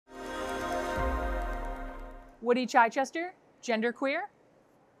Woody Chichester, genderqueer.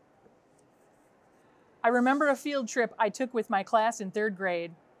 I remember a field trip I took with my class in 3rd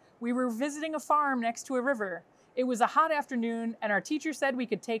grade. We were visiting a farm next to a river. It was a hot afternoon, and our teacher said we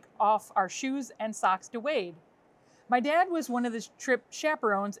could take off our shoes and socks to wade. My dad was one of the trip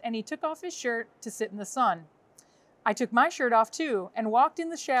chaperones, and he took off his shirt to sit in the sun. I took my shirt off too and walked in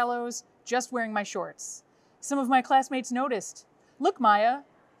the shallows just wearing my shorts. Some of my classmates noticed. Look, Maya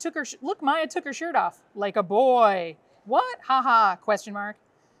took her shirt off like a boy. What? Ha ha, question mark.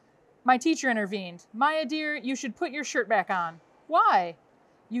 My teacher intervened. Maya dear, you should put your shirt back on. Why?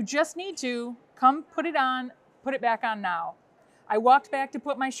 You just need to. Come put it back on now. I walked back to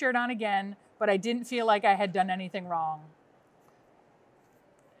put my shirt on again, but I didn't feel like I had done anything wrong.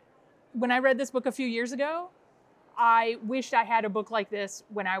 When I read this book a few years ago, I wished I had a book like this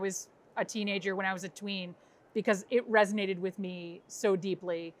when I was a teenager, when I was a tween, because it resonated with me so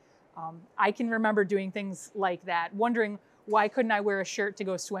deeply. I can remember doing things like that, wondering why couldn't I wear a shirt to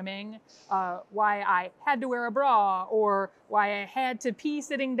go swimming, why I had to wear a bra, or why I had to pee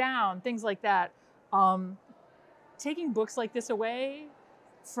sitting down, things like that. Taking books like this away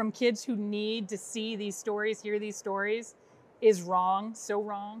from kids who need to see these stories, hear these stories, is wrong, so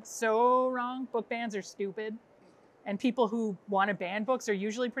wrong, so wrong. Book bans are stupid. And people who want to ban books are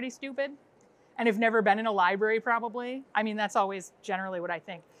usually pretty stupid and have never been in a library probably. I mean, that's always generally what I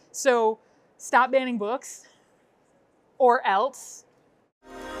think. So stop banning books, or else